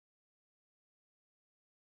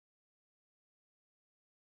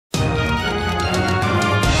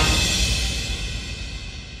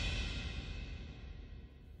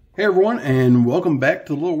Hey everyone, and welcome back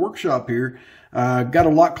to the little workshop here. Got a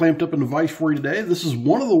lock clamped up in the vise for you today. This is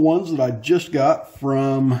one of the ones that I just got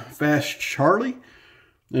from Fast Charlie,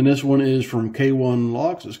 and this one is from K1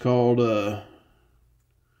 Locks. It's called, I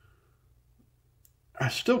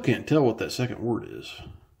still can't tell what that second word is,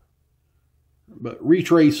 but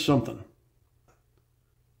Retrace something.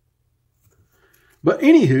 But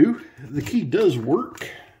anywho, the key does work.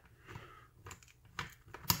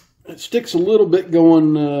 It sticks a little bit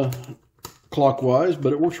going clockwise,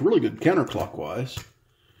 but it works really good counterclockwise.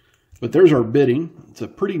 But there's our bitting. It's a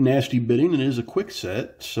pretty nasty bitting, and it is a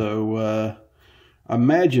Kwikset. So I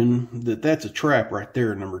imagine that that's a trap right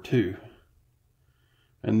there, number 2.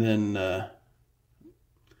 And then I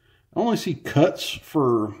only see cuts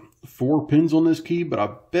for 4 pins on this key, but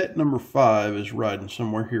I bet number 5 is riding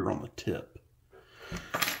somewhere here on the tip.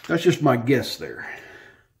 That's just my guess there.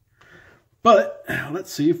 But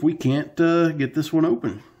let's see if we can't get this one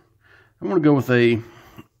open. I'm going to go with a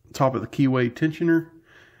top of the keyway tensioner.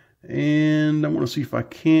 And I want to see if I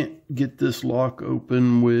can't get this lock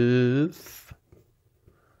open with,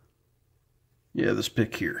 yeah, this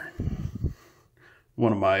pick here.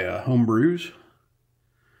 One of my home brews.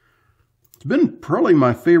 It's been probably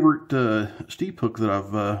my favorite steep hook that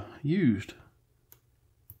I've used.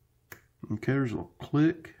 Okay, there's a little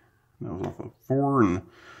click. That was off of 4, and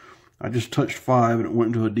I just touched 5 and it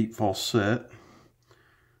went into a deep false set.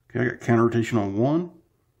 Okay, I got counter rotation on 1.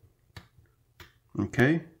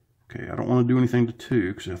 Okay, I don't want to do anything to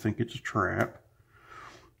 2 because I think it's a trap.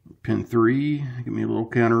 Pin 3, give me a little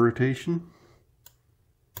counter rotation.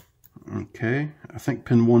 Okay, I think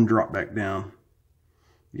pin 1 dropped back down.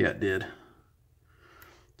 Yeah, it did.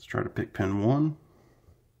 Let's try to pick pin 1.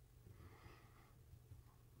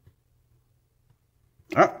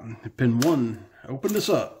 Ah, pin 1 opened us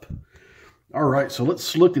up. All right, so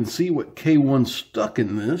let's look and see what K1 stuck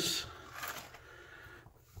in this.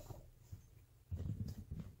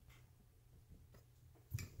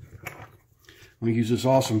 I'm going to use this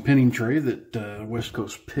awesome pinning tray that West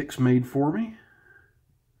Coast Picks made for me.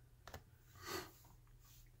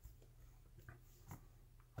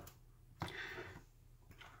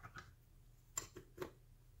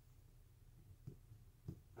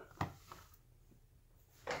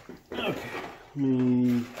 Okay, let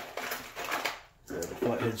me grab a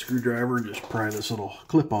flathead screwdriver and just pry this little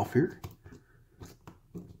clip off here.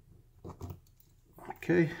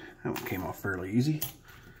 Okay, that one came off fairly easy.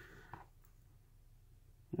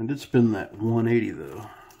 I did spin that 180 though.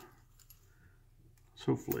 So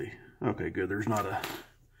hopefully, okay, good. There's not a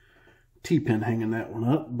T-pin hanging that one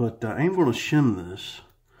up, but I am going to shim this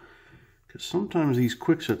because sometimes these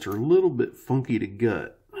Kwiksets are a little bit funky to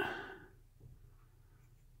gut.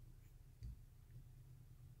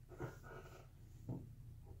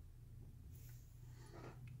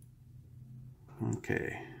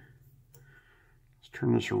 Okay, let's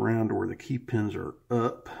turn this around to where the key pins are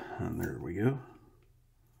up, and there we go.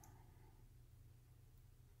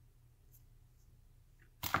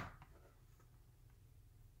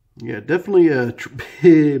 Yeah, definitely a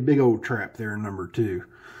big old trap there in number 2.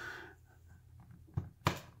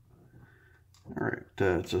 All right,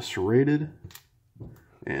 it's a serrated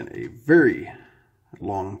and a very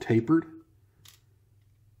long tapered.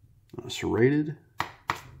 A serrated.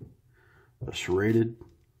 A serrated,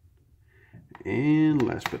 and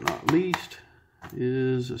last but not least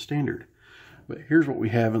is a standard. But here's what we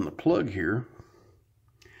have in the plug here.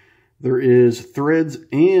 There is threads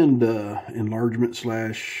and enlargement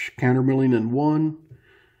 / counter milling in 1,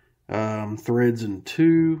 threads in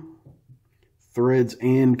 2, threads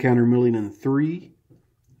and counter milling in 3,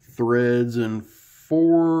 threads in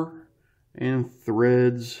 4, and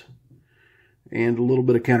threads and a little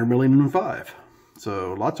bit of counter milling in 5.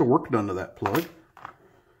 So lots of work done to that plug.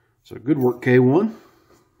 So good work, K1.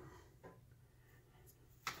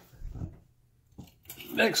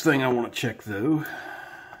 Next thing I want to check though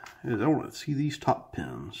is I want to see these top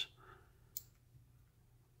pins.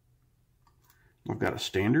 I've got a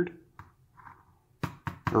standard,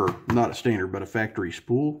 or not a standard, but a factory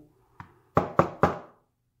spool.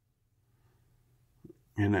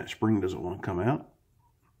 And that spring doesn't want to come out.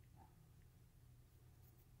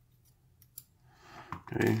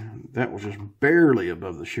 Okay, that was just barely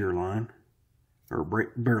above the shear line,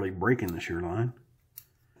 or barely breaking the shear line.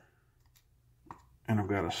 And I've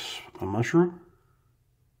got a mushroom.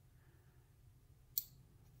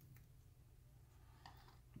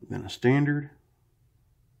 Then a standard.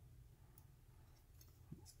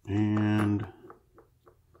 And,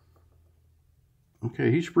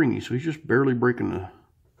 okay, he's springy, so he's just barely breaking the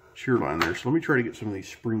shear line there. So let me try to get some of these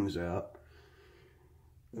springs out.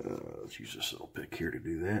 Let's use this little pick here to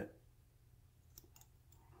do that.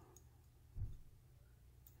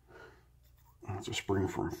 That's a spring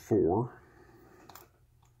from 4.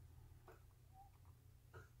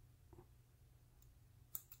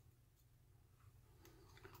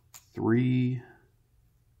 Three.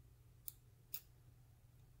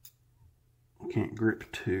 Can't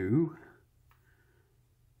grip 2.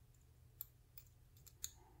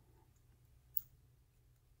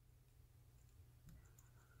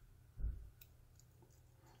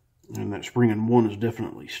 And that spring in 1 is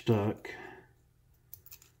definitely stuck.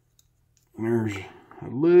 And there's a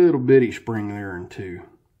little bitty spring there in 2.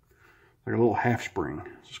 Like a little half spring.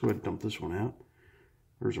 Let's go ahead and dump this one out.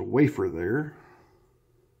 There's a wafer there.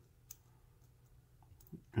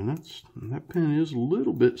 And that pin is a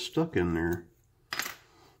little bit stuck in there.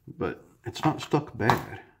 But it's not stuck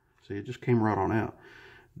bad. See, it just came right on out.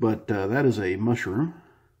 But that is a mushroom.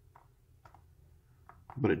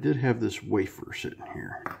 But it did have this wafer sitting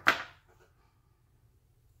here.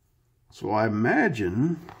 So I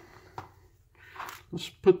imagine, let's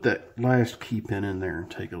put that last key pin in there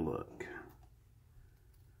and take a look.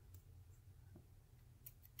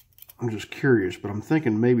 I'm just curious, but I'm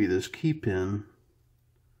thinking maybe this key pin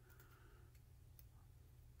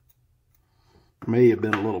may have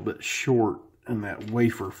been a little bit short and that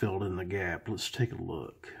wafer filled in the gap. Let's take a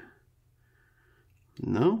look.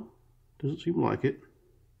 No, doesn't seem like it.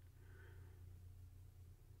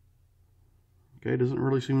 Okay, doesn't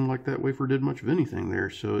really seem like that wafer did much of anything there,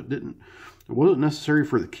 so it wasn't necessary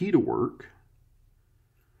for the key to work.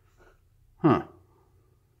 Huh.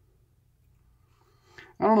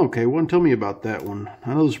 I don't know, K1, tell me about that one.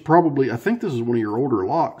 I know I think this is one of your older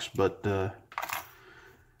locks, but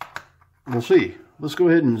we'll see. Let's go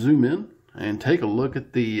ahead and zoom in and take a look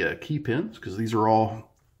at the key pins, because these are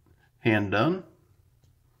all hand done.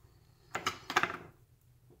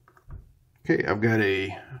 Okay, I've got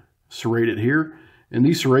a serrated here, and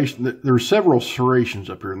these serrations, there are several serrations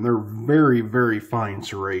up here, and they're very, very fine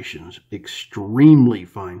serrations, extremely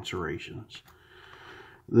fine serrations.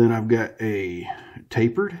 Then I've got a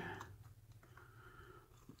tapered.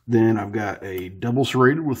 Then I've got a double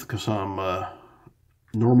serrated with some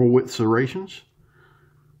normal width serrations.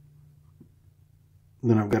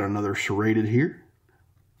 Then I've got another serrated here,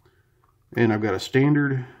 and I've got a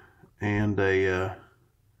standard and a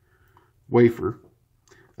wafer.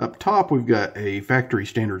 Up top, we've got a factory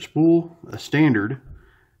standard spool, a standard,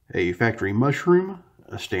 a factory mushroom,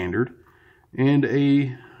 a standard, and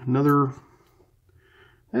another,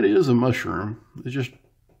 that is a mushroom. It's just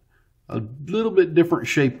a little bit different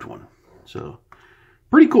shaped one. So,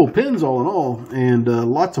 pretty cool pins all in all, and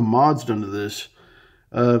lots of mods done to this.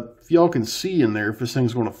 If y'all can see in there, if this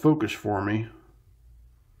thing's going to focus for me.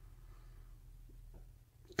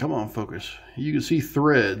 Come on, focus. You can see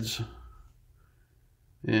threads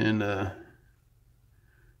in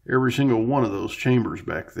every single one of those chambers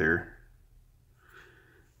back there.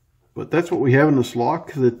 But that's what we have in this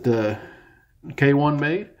lock that K1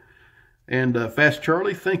 made. And Fast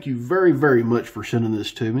Charlie, thank you very, very much for sending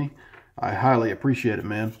this to me. I highly appreciate it,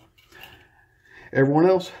 man. Everyone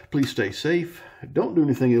else, please stay safe. Don't do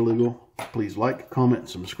anything illegal. Please like, comment, and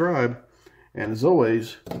subscribe. And as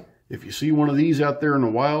always, if you see one of these out there in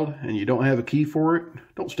the wild and you don't have a key for it,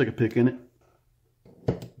 don't stick a pick in it.